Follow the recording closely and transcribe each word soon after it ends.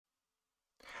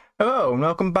Hello and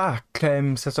welcome back.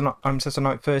 I'm Cesar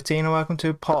Knight 13 and welcome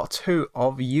to part 2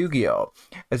 of Yu-Gi-Oh!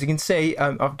 As you can see,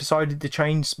 I've decided to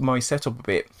change my setup a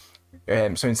bit.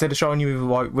 So instead of showing you the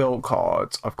white will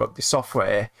cards, I've got the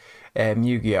software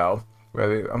Yu-Gi-Oh!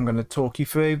 Where I'm going to talk you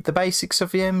through the basics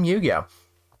of Yu-Gi-Oh!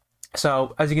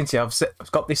 So as you can see,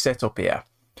 I've got this set up here.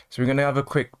 So we're going to have a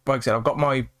quick, like I said, I've got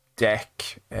my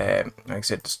deck. Like I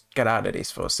said, just get out of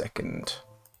this for a second.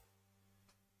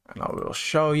 And I will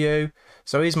show you.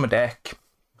 So here's my deck.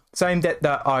 Same deck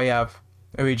that I have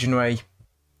originally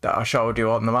that I showed you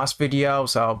on the last video.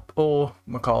 So all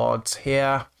my cards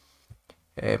here,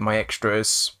 my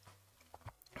extras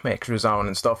zone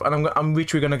and stuff. And I'm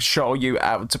literally going to show you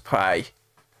how to play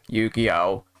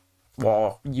Yu-Gi-Oh!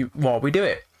 while we do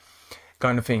it.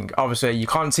 Kind of thing. Obviously you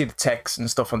can't see the text and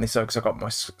stuff on this because I've got my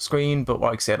screen, but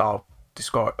like I said, I'll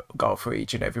just go for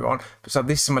each and every one. So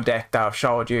this is my deck that I've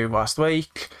showed you last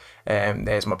week.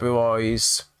 There's my blue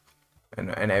eyes and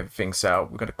everything. So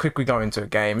we're going to quickly go into a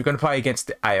game. We're going to play against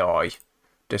the AI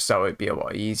just so it'd be a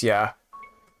lot easier.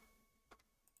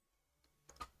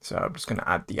 So I'm just going to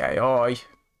add the AI,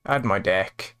 add my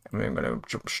deck, and I'm going to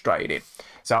jump straight in.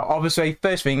 So obviously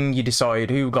first thing, you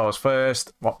decide who goes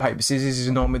first. What paper scissors is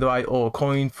normally the way, or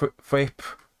coin flip.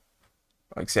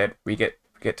 Like I said, we get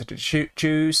to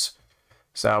choose.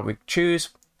 So we choose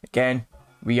again.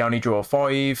 We only draw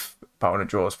 5.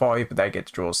 Opponent draws 5, but they get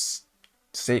to draw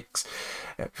 6.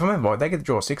 If I remember right, they get to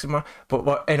draw 6 of them.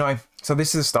 But anyway, so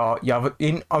this is the start. You have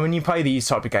when you play these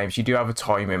type of games, you do have a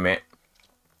time limit.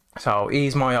 So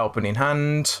here's my opening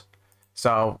hand.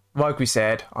 So like we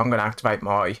said, I'm going to activate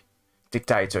my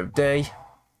Dictator of D.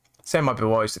 Send my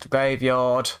blue eyes to the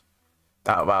graveyard.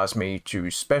 That allows me to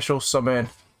special summon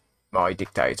my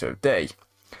Dictator of D.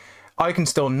 I can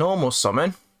still normal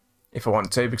summon if I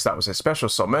want to, because that was a special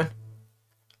summon.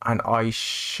 And I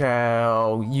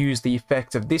shall use the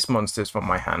effect of this monsters from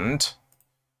my hand.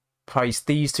 Place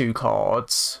these 2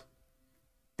 cards.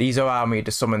 These allow me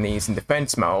to summon these in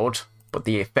defense mode, but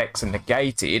the effects are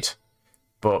negated.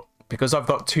 But because I've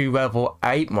got 2 level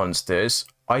 8 monsters,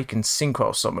 I can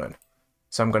synchro summon.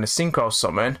 So I'm going to synchro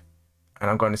summon, and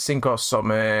I'm going to synchro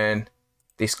summon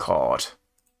this card.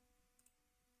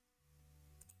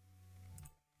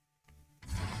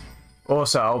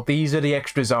 Also, these are the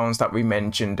extra zones that we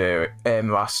mentioned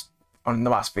on the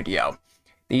last video.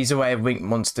 These are where linked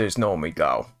monsters normally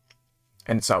go,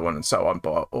 and so on and so on.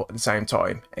 But at the same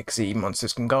time, XE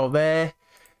monsters can go there.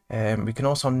 We can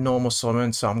also normal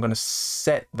summon, so I'm going to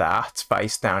set that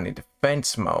face down in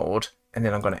defense mode, and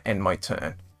then I'm going to end my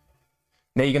turn.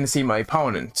 Now you're going to see my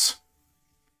opponent.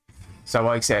 So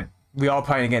like I said, we are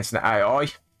playing against an AI.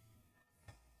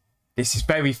 This is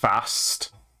very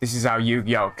fast. This is how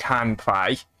Yu-Gi-Oh! Can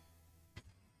play.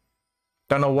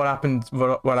 Don't know what happened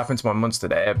to my monster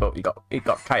there, but it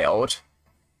got KO'd.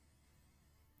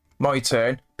 My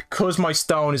turn. Because my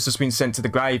stone has just been sent to the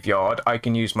graveyard, I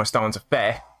can use my stone's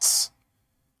effects.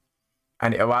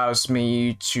 And it allows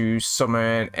me to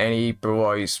summon any Blue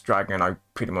Eyes dragon I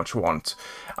pretty much want.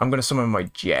 I'm going to summon my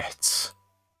Jet.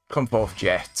 Come forth,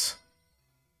 Jet.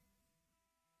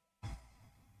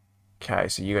 Okay,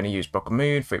 so you're going to use Book of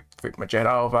Moon, flip my Jet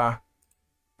over.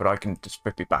 But I can just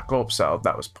flip it back up, so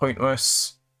that was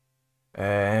pointless.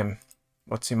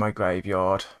 What's in my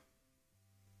graveyard?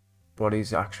 What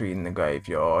is actually in the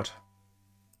graveyard?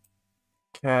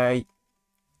 Okay.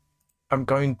 I'm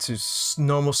going to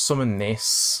normal summon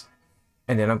this.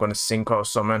 And then I'm going to synchro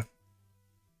summon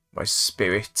my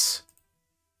spirit.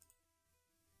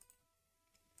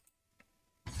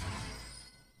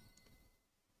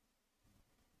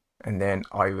 And then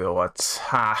I will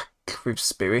attack with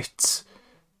spirit.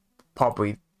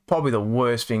 Probably the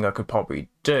worst thing I could probably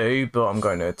do, but I'm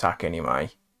going to attack anyway.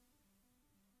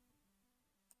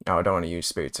 Now I don't want to use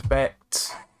spirit's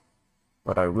effect,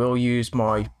 but I will use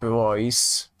my blue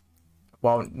eyes.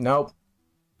 Well, nope.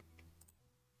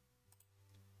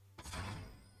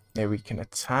 There we can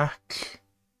attack.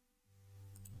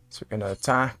 So we're going to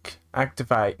attack.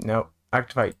 Activate. No,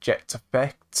 activate Jet's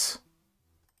effect.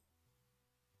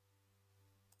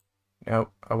 No,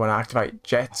 I want to activate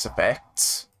Jet's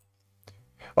effects.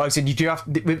 Like I said, you do have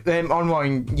to, with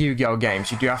online Yu-Gi-Oh!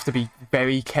 Games, you do have to be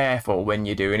very careful when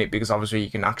you're doing it, because obviously you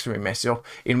can actually mess it up.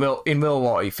 In real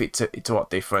life, it's a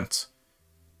lot different.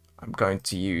 I'm going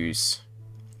to use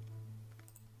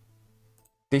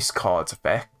this card's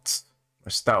effect, a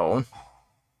stone.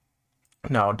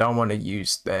 No, I don't want to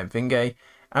use thingy.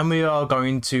 And we are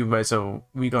going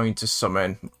to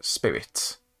summon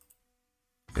Spirit.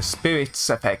 The Spirit's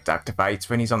effect activates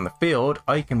when he's on the field.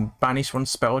 I can banish one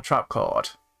spell or trap card.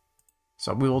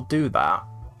 So we will do that.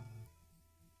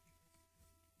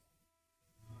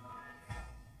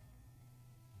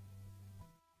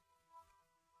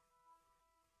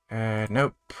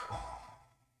 Nope.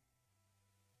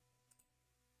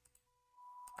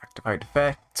 Activate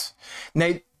effect.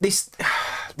 Now, this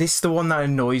is the one that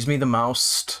annoys me the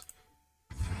most.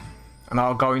 And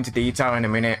I'll go into detail in a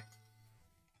minute.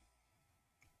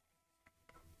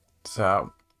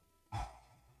 So, I'm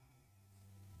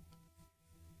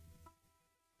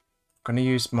going to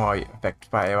use my effect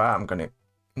waiver. I'm going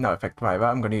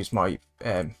to use my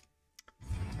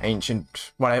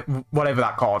ancient, whatever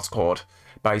that card's called.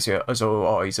 Basically, as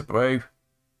always, a brew.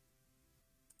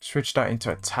 Switch that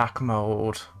into attack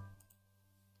mode.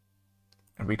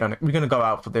 And we're gonna go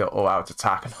out for the all-out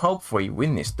attack and hopefully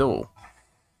win this duel.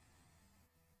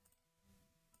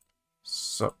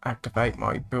 So activate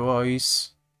my Blue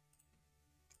Eyes.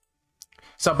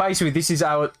 So basically, this is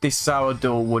how a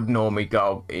duel would normally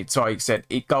go. It's like I said,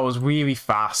 it goes really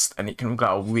fast and it can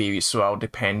go really slow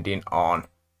depending on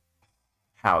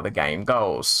how the game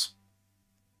goes.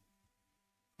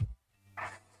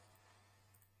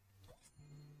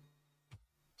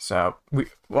 So, like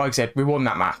I said, we won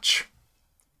that match.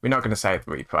 We're not going to save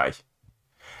the replay.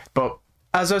 But,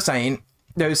 as I was saying,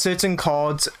 there are certain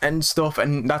cards and stuff,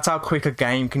 and that's how quick a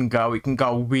game can go. It can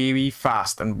go really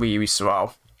fast and really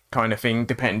slow, kind of thing,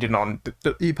 depending on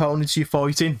the opponents you're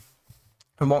fighting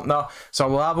and whatnot. So,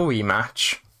 we'll have a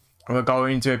rematch, and we'll go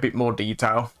into a bit more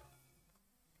detail.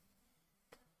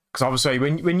 Because, obviously,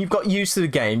 when you've got used to the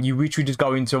game, you literally just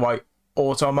go into, like,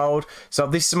 auto mode. So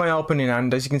this is my opening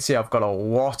hand. As you can see, I've got a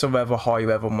lot of high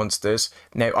level monsters.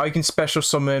 Now I can special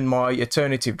summon my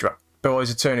alternative Blue Eyes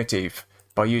Alternative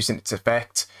by using its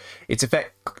effect.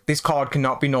 This card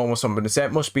cannot be normal summoned.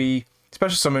 It must be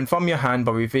special summoned from your hand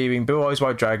by revealing Blue Eyes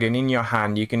White Dragon in your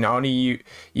hand. You can only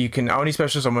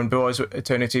special summon Blue Eyes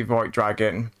Alternative White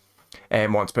Dragon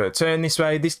once per turn. This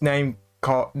way, this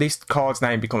card's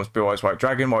name becomes Blue Eyes White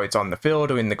Dragon while it's on the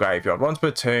field or in the graveyard. Once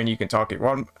per turn, you can target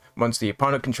one monster the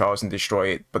opponent controls and destroy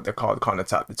it, but the card can't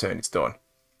attack the turn it's done.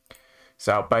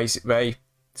 So basically,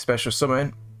 special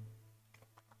summon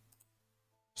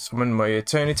my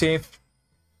alternative.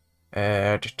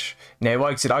 Now,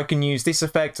 like I said, I can use this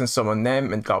effect and summon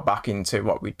them and go back into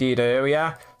what we did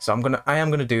earlier. So I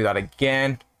am gonna do that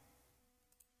again.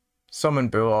 Summon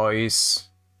Blue Eyes.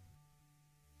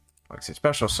 Like I said,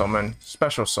 special summon,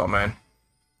 synchro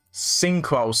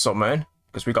summon,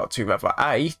 because we got 2 level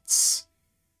 8s.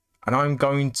 And I'm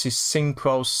going to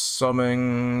synchro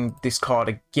summon this card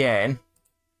again.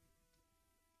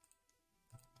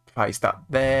 Place that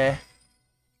there.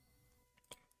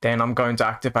 Then I'm going to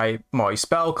activate my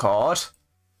spell card,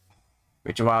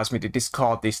 which allows me to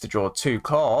discard this to draw 2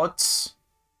 cards.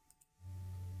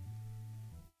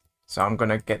 So I'm going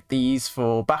to get these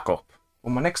for backup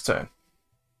on my next turn.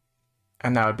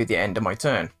 And that would be the end of my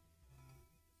turn.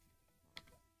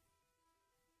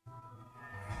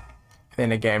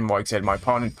 Then again, like I said, my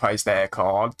opponent plays their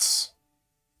cards.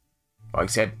 Like I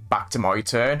said, back to my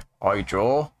turn. I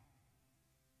draw.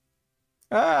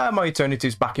 My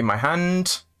alternative's back in my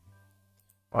hand.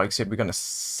 Like I said, we're going to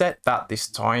set that this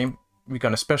time. We're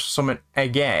going to special summon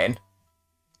again.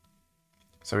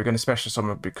 So we're going to special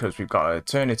summon because we've got an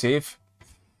alternative.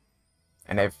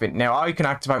 And everything. Now, I can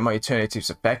activate my alternative's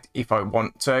effect if I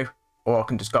want to. Or I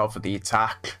can just go for the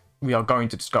attack. We are going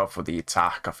to just go for the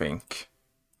attack, I think.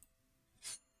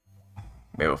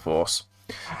 Mirror Force.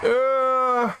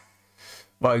 Like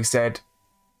I said,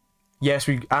 yes,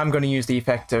 I'm going to use the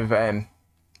effect of.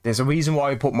 There's a reason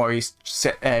why I put my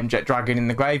Jet Dragon in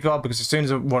the graveyard, because as soon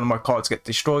as one of my cards gets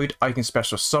destroyed, I can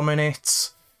special summon it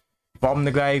from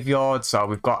the graveyard. So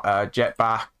we've got a Jet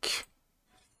back,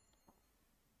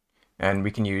 and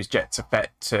we can use Jet's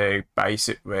effect to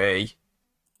basically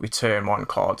return 1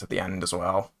 card to the end as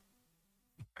well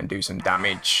and do some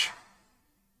damage.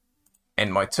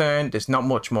 End my turn. There's not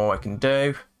much more I can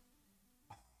do.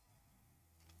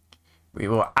 We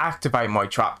will activate my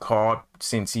trap card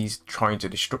since the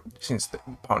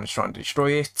opponent's trying to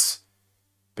destroy it.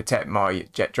 Protect my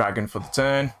Jet Dragon for the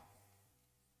turn.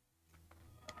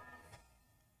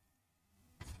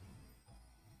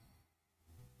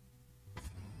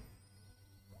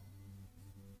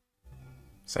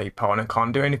 So opponent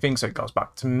can't do anything, so it goes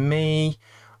back to me.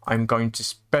 I'm going to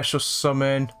special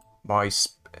summon my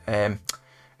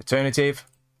alternative.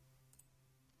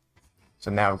 So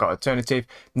now I've got alternative.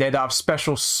 Now that I've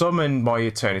special summoned my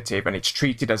alternative and it's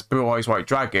treated as Blue Eyes White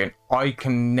Dragon, I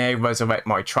can now resurrect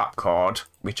my trap card,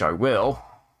 which I will.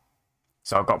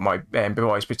 So I've got my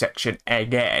Blue Eyes protection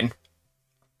again,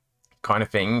 kind of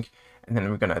thing. And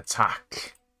then we're going to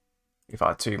attack with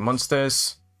our 2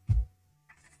 monsters.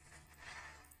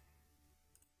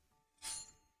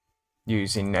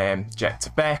 Using Jet's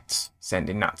effect,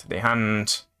 sending that to the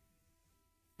hand.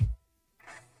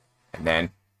 And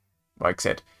then, like I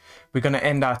said, we're going to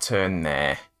end our turn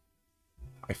there,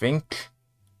 I think.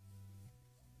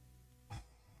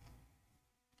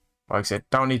 Like I said,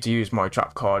 don't need to use my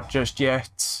trap card just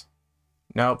yet.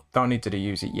 Nope, don't need to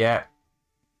use it yet.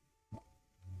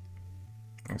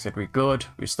 Like I said, we're good.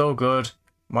 We're still good.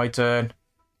 My turn.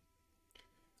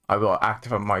 I will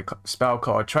activate my spell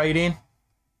card trading.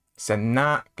 Send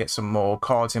that. Get some more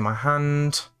cards in my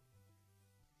hand.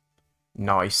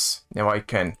 Nice. Now I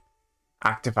can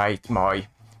activate my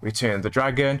Return of the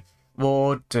Dragon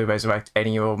Ward to resurrect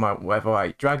any of my level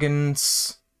 8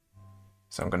 dragons.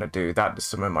 So I'm going to do that to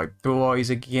summon my Blue Eyes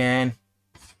again.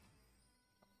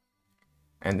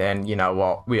 And then, you know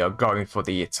what? We are going for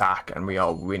the attack and we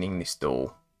are winning this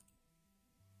duel.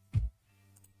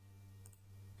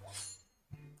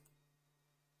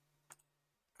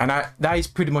 And that is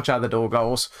pretty much how the duel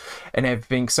goes and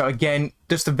everything. So again,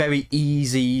 just a very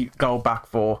easy go back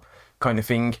for kind of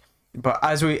thing. But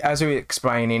as we're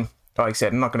explaining, like I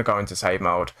said, I'm not going to go into save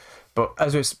mode. But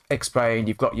as we explained,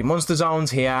 you've got your monster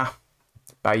zones here,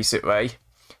 basically.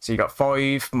 So you've got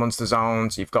 5 monster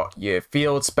zones, you've got your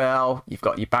field spell, you've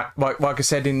got your like I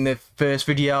said in the first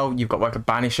video, you've got like a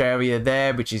banish area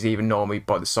there, which is even normally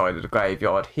by the side of the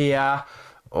graveyard here,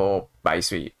 or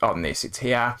basically on this, it's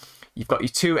here. You've got your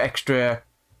 2 extra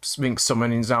Sphinx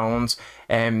summoning zones,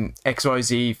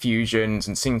 XYZ fusions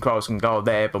and synchros can go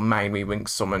there, but mainly Wink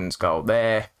summons go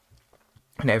there.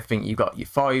 And everything, you've got your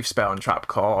 5 spell and trap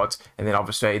cards, and then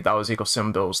obviously those eagle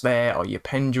symbols there are your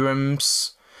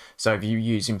pendulums. So if you're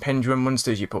using pendulum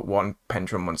monsters, you put 1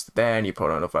 pendulum monster there, and you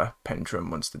put another pendulum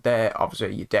monster there.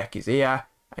 Obviously your deck is here,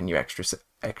 and your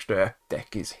extra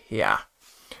deck is here,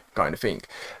 kind of thing.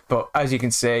 But as you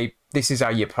can see, this is how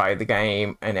you play the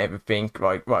game and everything,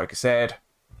 like I said,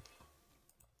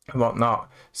 and whatnot.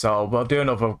 So we'll do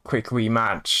another quick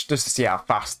rematch just to see how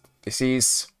fast this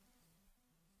is.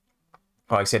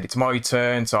 Like I said, it's my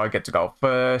turn, so I get to go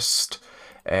first.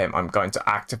 I'm going to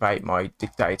activate my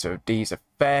Dictator of D's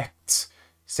effect,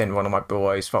 send one of my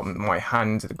boys from my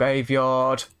hand to the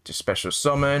graveyard to special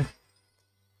summon.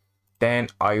 Then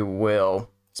I will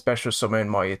special summon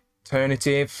my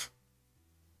alternative.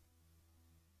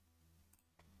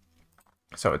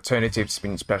 So alternative's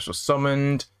been special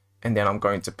summoned, and then I'm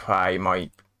going to play my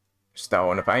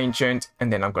Stone of Ancient,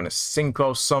 and then I'm going to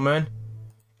synchro summon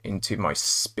into my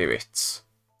spirits.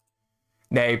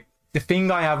 Now, the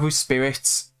thing I have with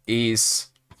spirits is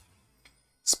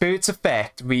Spirit's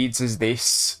effect reads as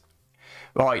this.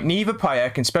 Right, neither player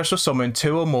can special summon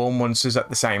 2 or more monsters at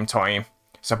the same time.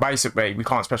 So basically, we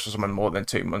can't special summon more than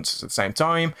 2 monsters at the same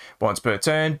time. Once per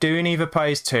turn, during either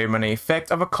player's turn, when the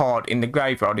effect of a card in the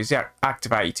graveyard is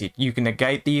activated, you can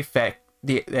negate the effect,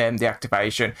 the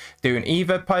activation. During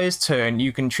either player's turn,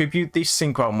 you contribute this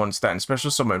synchro monster and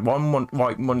special summon 1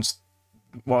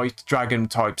 white dragon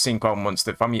type synchro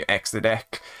monster from your extra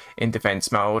deck in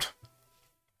defense mode.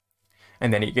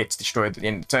 And then it gets destroyed at the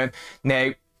end of the turn.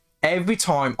 Now, every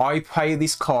time I play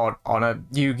this card on a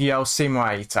Yu-Gi-Oh!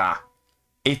 Simulator,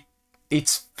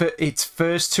 its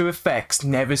first 2 effects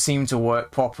never seem to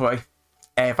work properly,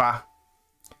 ever.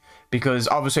 Because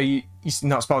obviously you're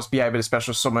not supposed to be able to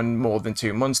special summon more than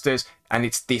 2 monsters, and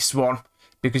it's this one.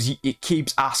 Because it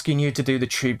keeps asking you to do the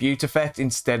tribute effect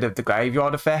instead of the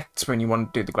graveyard effect when you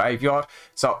want to do the graveyard.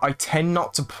 So I tend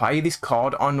not to play this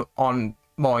card on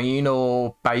mine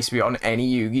or basically on any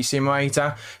Yu-Gi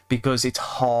Simulator, because it's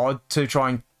hard to try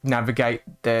and navigate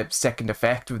the second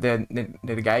effect with the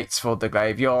negates for the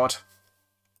graveyard.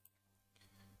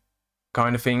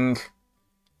 Kind of thing.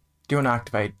 Do you want to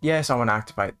activate? Yes, I want to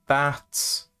activate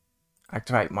that.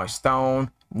 Activate my stone.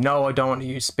 No, I don't want to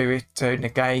use spirit to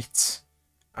negate.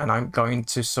 And I'm going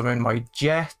to summon my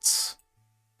jet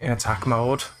in attack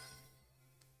mode.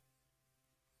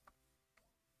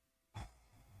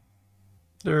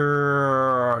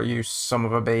 You son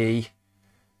of a bee.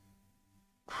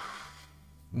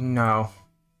 No.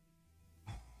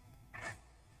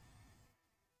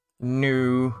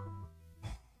 No.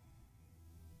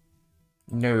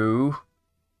 No.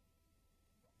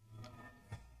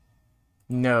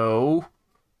 No.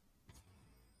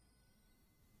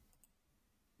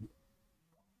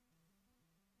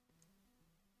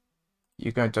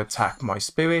 You're going to attack my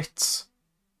spirits.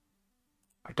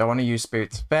 I don't want to use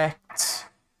spirit's effect,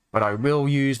 but I will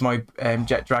use my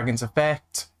Jet Dragon's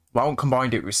effect. Won't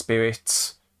combine it with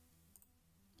spirits.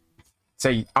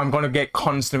 See, I'm going to get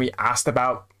constantly asked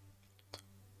about.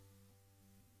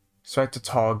 Select a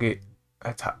target,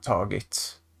 attack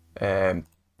target. That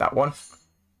one.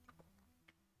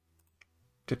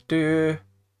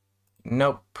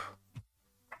 Nope.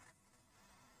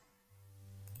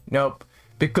 Nope.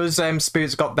 because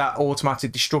Spirit's got that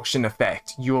automatic destruction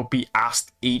effect, you'll be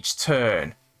asked each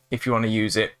turn if you want to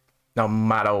use it, no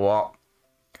matter what.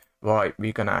 Right,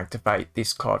 we're going to activate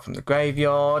this card from the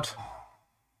graveyard.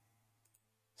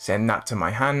 Send that to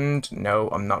my hand. No,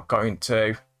 I'm not going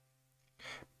to.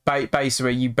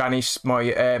 Basically, you banish my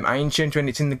Ancient when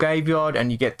it's in the graveyard,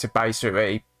 and you get to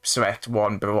basically select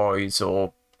one Burrows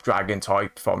or Dragon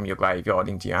type from your graveyard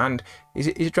into your hand. Is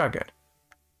it Dragon?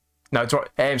 No,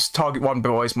 it's target one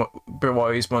Burrows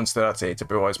monster. That's it. It's a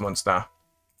Burrows monster.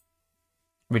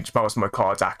 Which most of my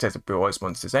cards act as a Burrows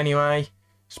monsters anyway.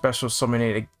 Special summon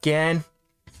it again.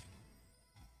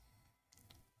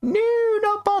 No,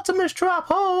 not bottomless trap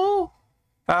hole.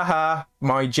 Aha,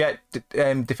 my jet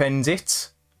defends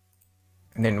it.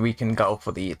 And then we can go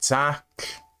for the attack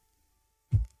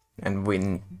and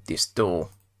win this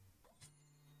duel.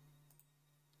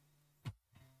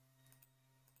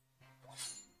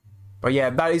 But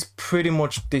yeah, that is pretty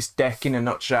much this deck in a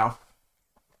nutshell,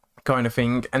 kind of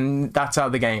thing. And that's how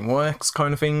the game works,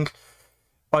 kind of thing.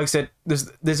 Like I said,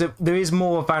 there is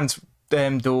more advanced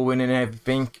duel winning and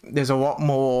everything. There's a lot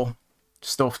more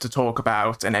stuff to talk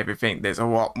about and everything. There's a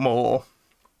lot more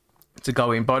to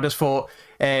go in. But I just thought,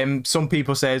 some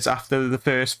people says after the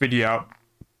first video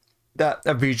that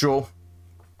a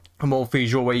more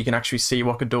visual where you can actually see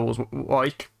what a duel's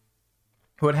like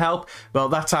would help. Well,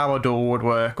 that's how a duel would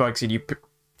work. Like I said, you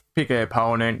pick an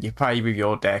opponent, you play with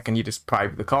your deck, and you just play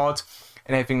with the cards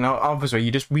and everything. Now, obviously,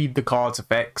 you just read the cards'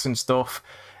 effects and stuff.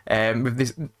 With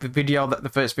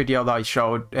the first video that I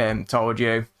showed, told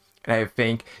you and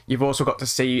everything. You've also got to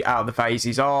see how the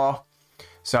phases are.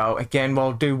 So again,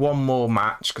 we'll do one more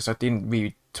match because I didn't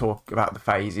really talk about the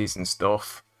phases and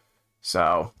stuff.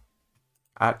 So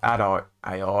add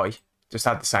AI, just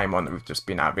had the same one that we've just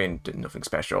been having, did nothing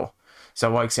special. So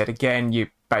like I said, again, you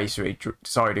basically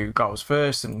decide who goes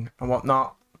first and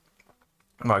whatnot.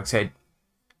 Like I said,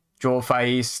 draw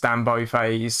phase, standby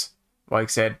phase. Like I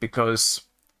said, because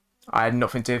I had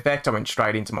nothing to affect, I went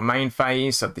straight into my main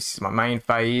phase. So this is my main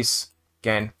phase.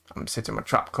 Again, I'm setting my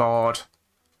trap card,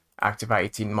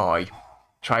 activating my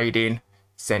trading,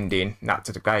 sending that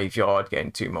to the graveyard,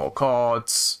 getting 2 more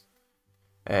cards.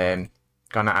 Gonna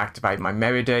activate my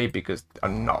Merida because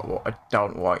I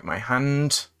don't like my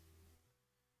hand.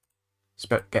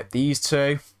 Get these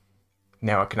 2.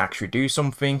 Now I can actually do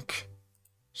something.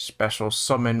 Special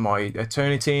summon my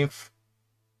alternative.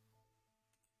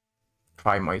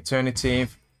 Try my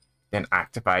alternative. Then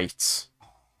activate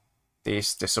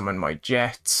this to summon my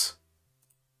jet.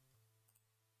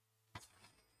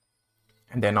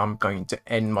 And then I'm going to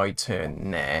end my turn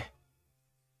there.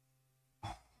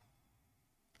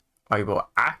 I will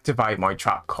activate my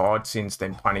trap card since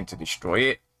I'm planning to destroy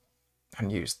it.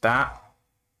 And use that.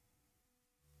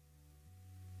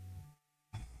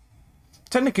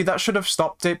 Technically, that should have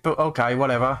stopped it, but okay,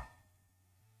 whatever.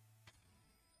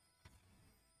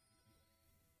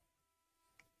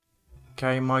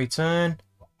 Okay, my turn.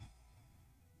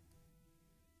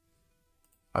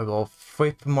 I will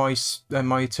flip my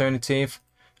alternative.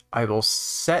 I will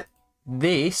set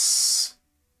this,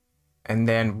 and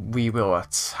then we will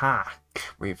attack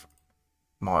with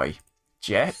my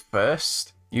jet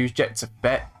first. Use jet to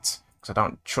bet because I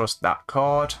don't trust that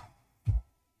card.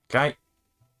 Okay.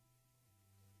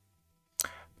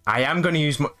 I am going to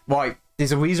use my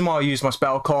there's a reason why I use my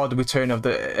spell card, the Return of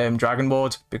the Dragon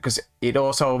Lord, because it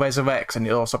also resurrects and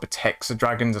it also protects the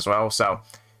dragons as well. So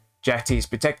jet is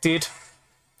protected.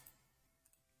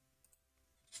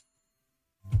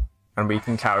 And we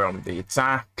can carry on with the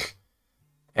attack.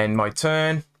 End my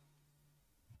turn.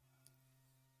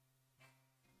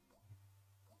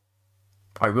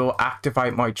 I will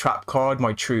activate my trap card,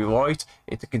 my True Light.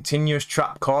 It's a continuous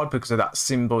trap card because of that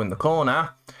symbol in the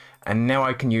corner. And now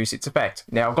I can use its effect.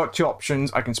 Now I've got 2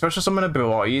 options. I can special summon a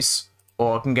Burrows,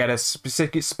 or I can get a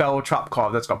specific spell trap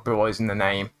card that's got Burrows in the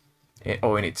name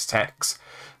or in its text.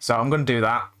 So I'm going to do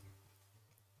that.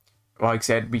 Like I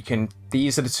said,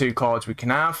 these are the 2 cards we can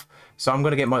have. So I'm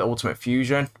going to get my Ultimate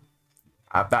Fusion.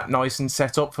 Have that nice and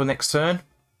set up for next turn.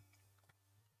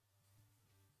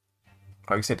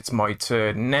 Like I said, it's my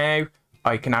turn now.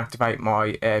 I can activate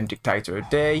my Dictator of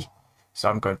D. So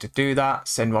I'm going to do that.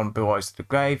 Send 1 Burrows to the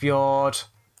graveyard.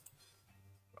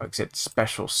 Like I said,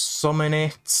 special summon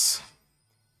it.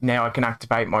 Now I can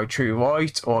activate my True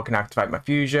Light, or I can activate my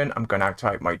Fusion. I'm going to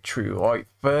activate my True Light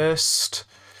first.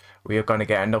 We are going to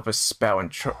get another spell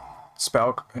and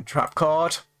trap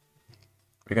card.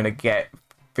 We're going to get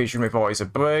Vision with Eyes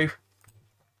of Blue.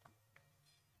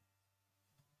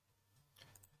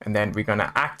 And then we're going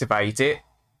to activate it.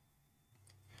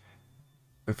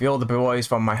 Reveal the Burrows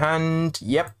from my hand.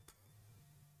 Yep.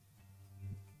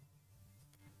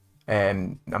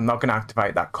 I'm not going to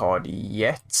activate that card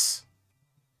yet.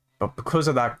 But because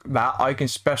of that, I can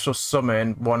special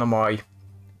summon one of my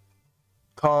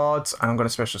cards. I'm going to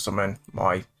special summon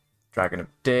my Dragon of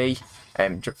D.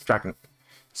 Dragon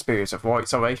Spirits of White,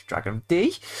 sorry. Dragon of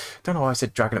D. Don't know why I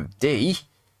said Dragon of D.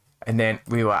 And then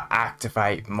we will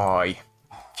activate my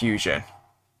fusion.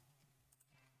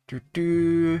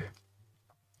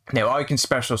 Now I can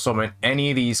special summon any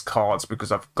of these cards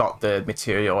because I've got the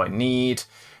material I need.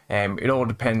 It all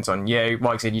depends on you.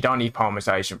 Like I said, you don't need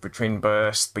Polymerization for Twin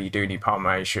Burst, but you do need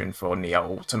Polymerization for Neo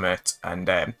Ultimate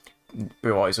and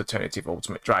Blue Eyes Alternative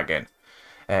Ultimate Dragon.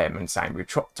 And same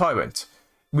with Tyrant.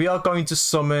 We are going to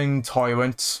summon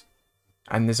Tyrant,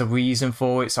 and there's a reason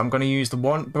for it. So I'm going to use the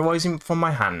one Blue Eyes from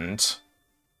my hand,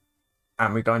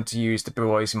 and we're going to use the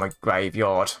Blue Eyes in my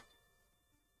graveyard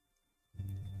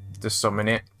to summon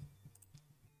it.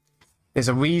 There's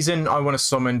a reason I want to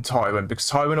summon Tyrant, because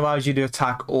Tyrant allows you to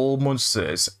attack all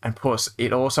monsters, and plus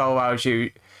it also allows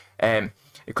you,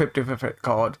 equipped with a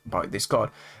card by this card,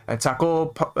 attack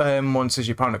all monsters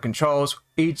your opponent controls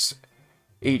each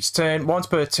turn. Once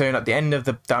per turn, at the end of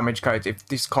the damage code, if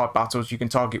this card battles, you can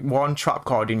target one trap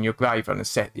card in your graveyard and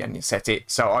set it.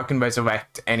 So I can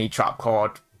resurrect any trap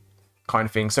card, kind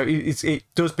of thing. So it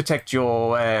does protect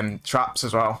your traps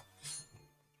as well.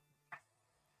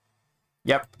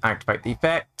 Yep, activate the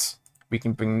effect. We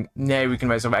can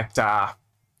resurrect our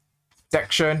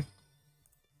protection.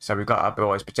 So we've got our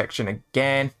Blue Eyes protection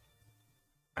again.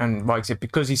 And like I said,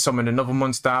 because he summoned another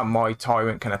monster, my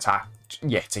Tyrant can attack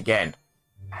yet again.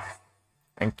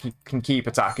 And can keep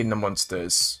attacking the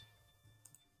monsters.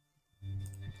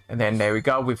 And then there we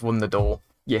go, we've won the duel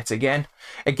yet again.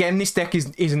 Again, this deck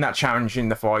isn't that challenging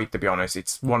to fight, to be honest.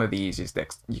 It's one of the easiest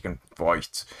decks you can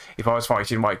fight. If I was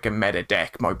fighting like a meta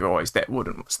deck, my Blue Eyes deck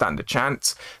wouldn't stand a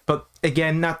chance. But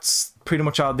again, that's pretty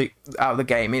much how the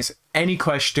game is. Any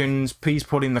questions, please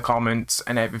put in the comments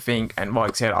and everything, and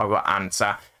like I said, I will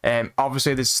answer.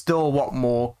 Obviously there's still a lot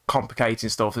more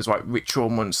complicated stuff. There's like ritual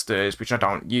monsters which I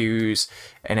don't use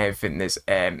and everything. There's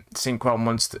synchro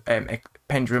monster,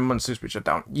 pendulum monsters which I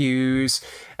don't use,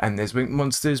 and there's winged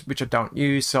monsters which I don't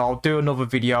use. So I'll do another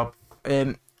video.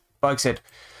 Like I said,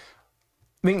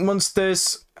 winged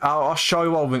monsters, I'll show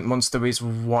you what a winged monster is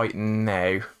right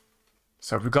now.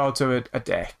 So if we go to a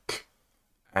deck,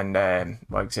 and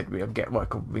like I said, we'll get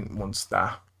like a winged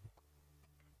monster.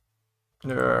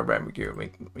 When we do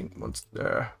winged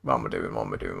monster, what am I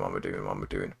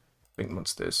doing? Winged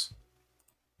monsters.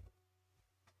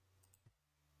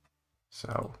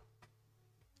 So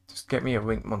just get me a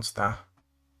winged monster.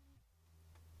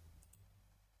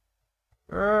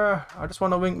 I just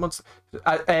want a winged monster.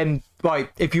 Right,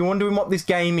 if you're wondering what this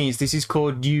game is, this is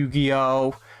called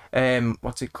Yu-Gi-Oh!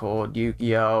 What's it called?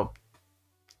 Yu-Gi-Oh!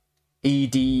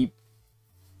 EDPO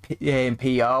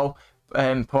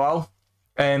Pro.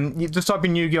 You just type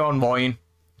in Yu-Gi-Oh! Online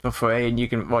for free, and you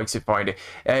can find it.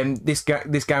 This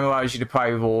game allows you to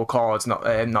play with all cards,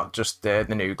 not just the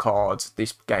new cards.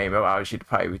 This game allows you to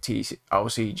play with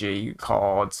LCG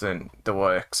cards and the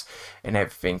works and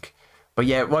everything. But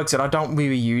yeah, like I said, I don't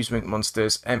really use winged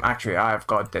monsters. Actually, I have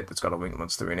got a deck that's got a winged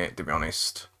monster in it, to be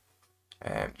honest.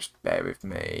 Just bear with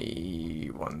me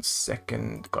 1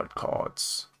 second. God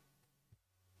cards.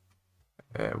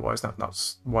 Why is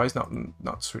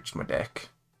not switched my deck?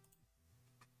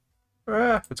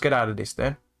 Let's get out of this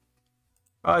then.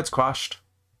 Oh, it's crashed.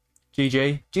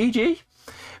 GG. GG.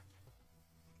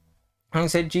 Like I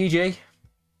said, GG.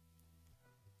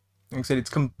 Like I said, it's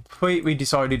completely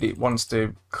decided it wants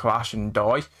to crash and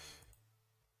die.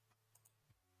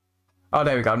 Oh,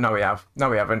 there we go. No, we have. No,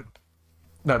 we haven't.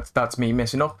 That's me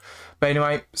messing up. But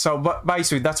anyway, so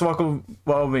basically, that's what a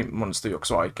monster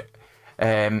looks like.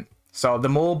 So the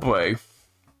more blue,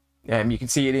 you can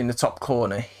see it in the top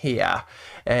corner here.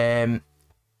 Like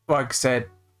I said,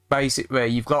 basically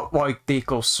you've got like the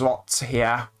equal slots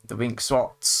here, the wink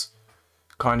slots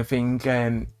kind of thing.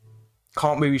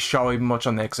 Can't really show you much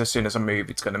on there because as soon as I move,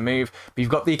 it's going to move. But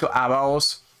you've got the equal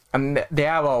arrows, and the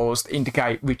arrows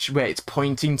indicate where it's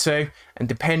pointing to, and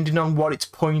depending on what it's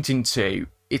pointing to,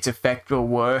 its effect will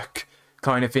work.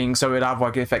 Kind of thing. So it'll have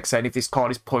like an effect saying if this card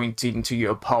is pointing to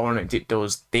your opponent, it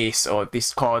does this, or if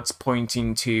this card's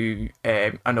pointing to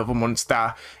another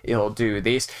monster, it'll do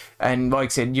this. And like I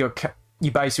said,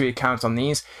 you basically count on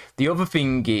these. The other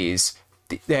thing is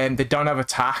they don't have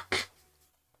attack.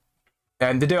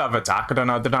 And they do have attack. I don't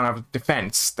know. They don't have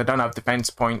defense. They don't have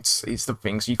defense points. It's the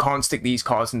thing. So you can't stick these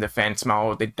cards in defense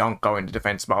mode. They don't go into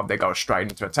defense mode. They go straight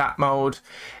into attack mode.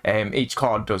 Each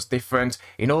card does different.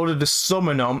 In order to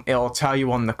summon them, it'll tell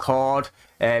you on the card.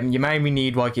 You mainly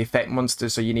need like effect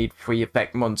monsters, so you need 3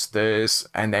 effect monsters,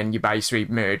 and then you basically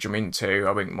merge them into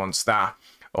a winged monster,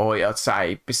 or I'd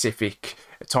say specific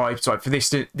types. Like for this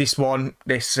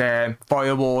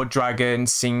Fire War Dragon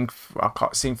Sing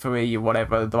 3 or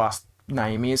whatever the last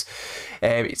name is,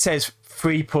 it says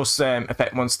 3+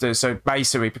 effect monsters. So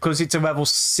basically, because it's a level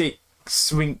 6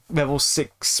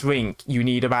 swing, you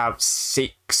need about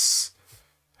 6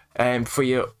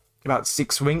 about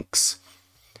 6 winks.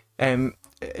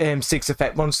 6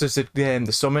 effect monsters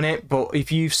to summon it. But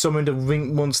if you've summoned a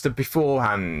wink monster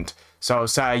beforehand, so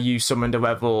say you summoned a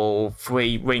level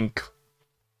 3 wink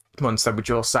monster, which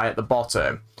you'll say at the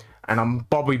bottom, and I'm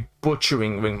probably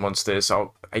butchering wink monsters,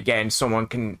 so again, someone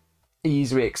can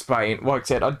easily explain. Like I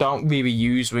said, I don't really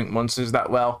use wink monsters that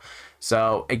well,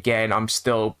 so again, I'm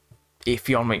still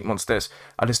iffy on wink monsters.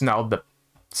 I just know the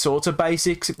sort of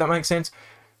basics, if that makes sense.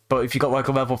 But if you got like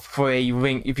a level 3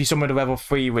 wink, if you summon a level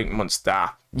 3 wink monster,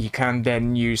 you can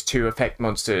then use 2 effect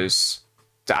monsters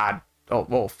to add,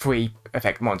 or 3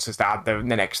 effect monsters to add the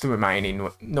next remaining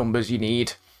numbers you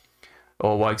need.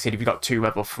 Or like I said, if you've got 2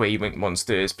 level 3 wink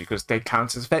monsters, because they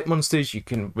count as effect monsters, you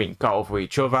can wink over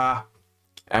each other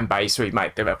and basically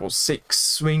make the level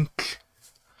 6 wink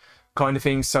kind of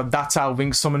thing. So that's how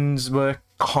wink summons work,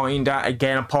 kinda.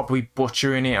 Again, I'm probably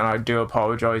butchering it, and I do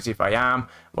apologise if I am.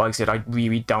 Like I said, I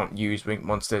really don't use wink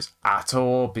monsters at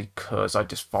all, because I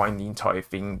just find the entire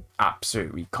thing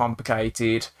absolutely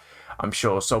complicated. I'm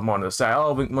sure someone will say,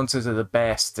 oh, wink monsters are the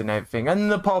best and everything,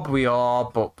 and they probably are,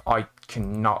 but I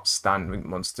cannot stand wink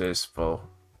monsters for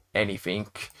anything,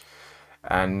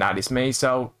 and that is me.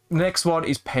 So the next one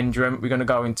is Pendulum. We're going to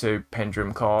go into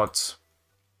Pendulum cards.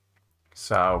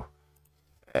 So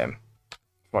if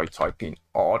I type in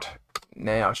odd,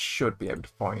 now I should be able to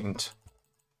find,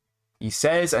 he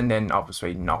says, and then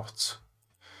obviously not.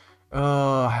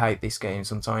 Oh, I hate this game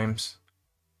sometimes.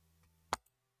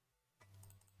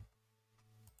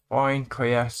 Find,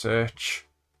 clear, search.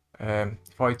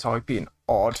 If I type in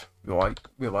odd,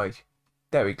 we're like,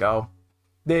 there we go.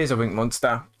 There's a wink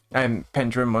monster.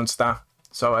 Pendulum monster.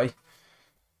 Sorry.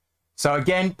 So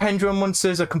again, Pendulum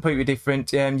monsters are completely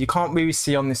different. You can't really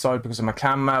see on this side because of my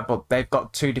camera, but they've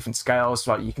got 2 different scales.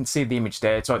 Like you can see the image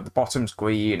there. It's like the bottom's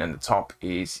green and the top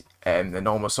is the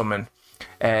normal summon.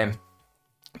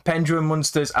 Pendulum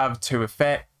monsters have 2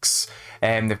 effects.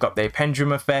 They've got their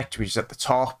pendulum effect, which is at the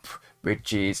top,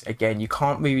 which is, again, you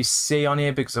can't really see on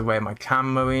here because of where my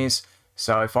camera is.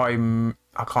 So if I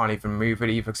can't even move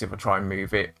it either, because if I try and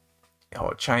move it,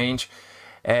 it'll change.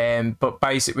 But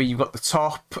basically, you've got the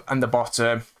top and the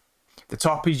bottom. The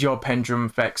top is your pendulum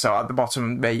effect. So at the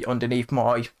bottom,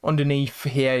 underneath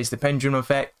here is the pendulum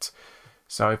effect.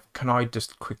 So can I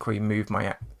just quickly move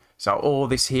my... So all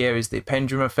this here is the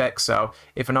pendulum effect. So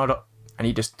if another... and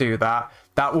you just do that,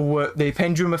 that will work. The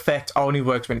pendulum effect only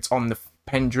works when it's on the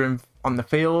pendulum on the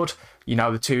field. You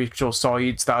know, the 2 actual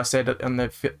sides that I said on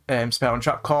the spell and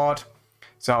trap card.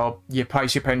 So you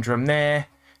place your pendulum there,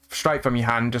 straight from your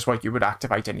hand, just like you would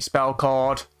activate any spell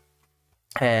card.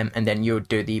 And then you would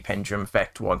do the pendulum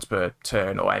effect once per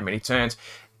turn, or how many turns.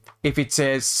 If it's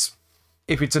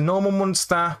a normal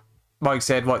monster, like I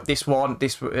said, like this one,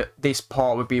 this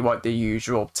part would be like the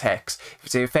usual text. If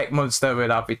it's an effect monster, we'll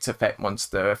have its effect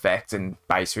monster effect, and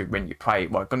basically when you play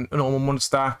like a normal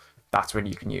monster, that's when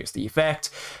you can use the effect.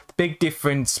 The big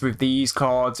difference with these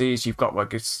cards is you've got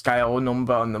like a scale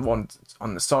number on the one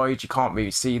on the side. You can't really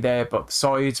see there, but the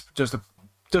sides, just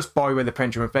by where the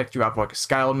pendulum effect, you have like a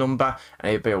scale number,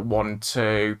 and it'll be a 1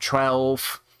 to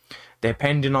 12.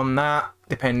 Depending on that,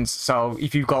 depends. So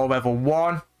if you've got a level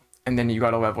 1, and then you've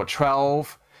got a level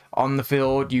 12 on the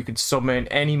field, you can summon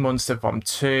any monster from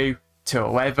 2 to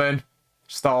 11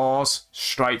 stars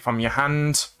straight from your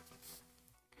hand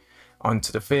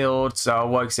onto the field. So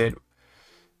like I said,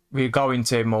 we'll go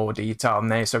into more detail on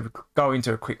there. So we go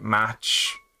into a quick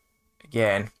match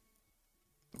again.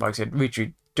 Like I said,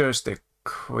 literally just a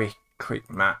quick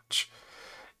match.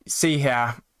 See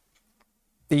here,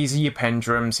 these are your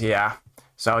pendulums here.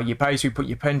 So you basically put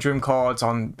your pendulum cards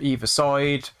on either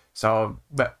side. So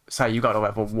say you got a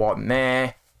level 1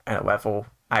 there and a level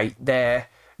 8 there.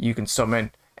 You can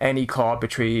summon any card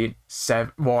between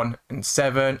 1 and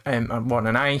 7 and 1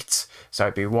 and 8. So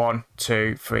it'd be 1,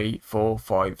 2, 3, 4,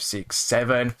 5, 6,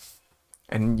 7.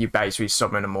 And you basically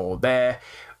summon them all there.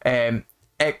 XYZ,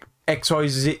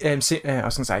 I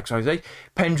was going to say XYZ.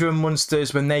 Pendulum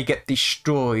monsters, when they get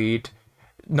destroyed,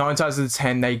 9 times out of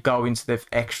 10, they go into the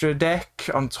extra deck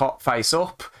on top face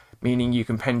up, meaning you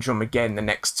can pendulum again the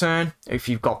next turn if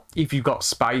you've got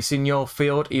space in your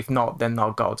field. If not, then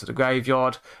they'll go to the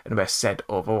graveyard, and we're said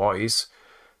otherwise.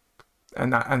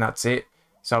 And that's it.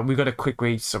 So we've got to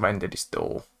quickly surrender this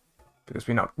door because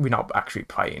we're not actually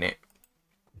playing it.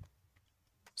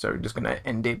 So we're just gonna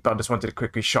end it. But I just wanted to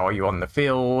quickly show you on the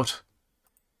field,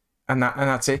 and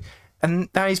that's it. And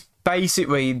that is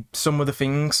basically some of the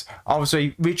things.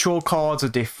 Obviously, ritual cards are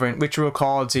different. Ritual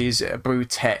cards is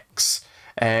brute hex.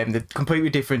 They're completely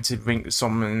different to ring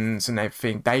summons and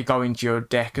everything. They go into your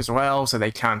deck as well, so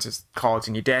they count as cards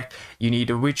in your deck. You need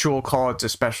a ritual card to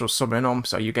special summon them,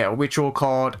 so you get a ritual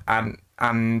card and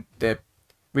the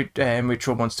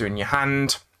ritual monster in your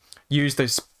hand. Use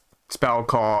this spell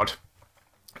card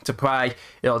to play.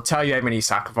 It'll tell you how many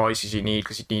sacrifices you need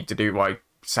because you need to do, like,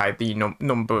 say, the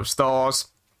number of stars.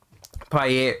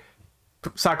 Play it.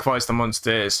 Sacrifice the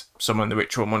monsters, summon the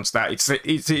ritual monster.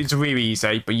 It's really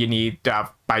easy, but you need to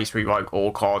have basically like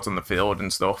all cards on the field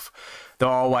and stuff. There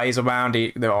are ways around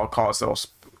it. There are cards that are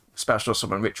special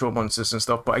summon ritual monsters and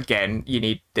stuff, but again, you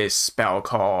need this spell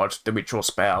card, the ritual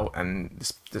spell,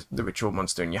 and the ritual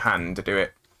monster in your hand to do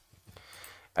it.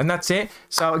 And that's it.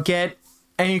 So again,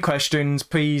 any questions,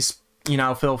 please, you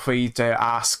know, feel free to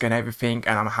ask and everything,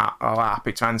 and I'm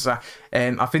happy to answer.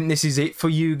 I think this is it for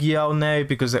Yu-Gi-Oh! Now,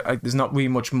 because there's not really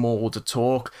much more to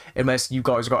talk, unless you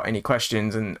guys got any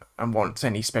questions and want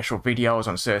any special videos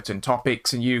on certain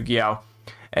topics in Yu-Gi-Oh!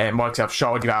 Like I've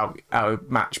showed you how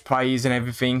match plays and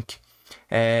everything.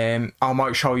 I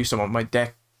might show you some of my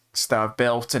decks that I've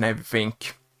built and everything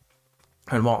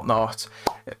and whatnot.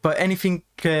 But anything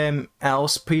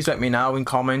else, please let me know in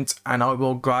comments, and I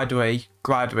will gradually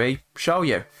show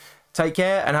you. Take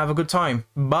care and have a good time.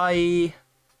 Bye.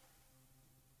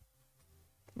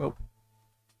 Well.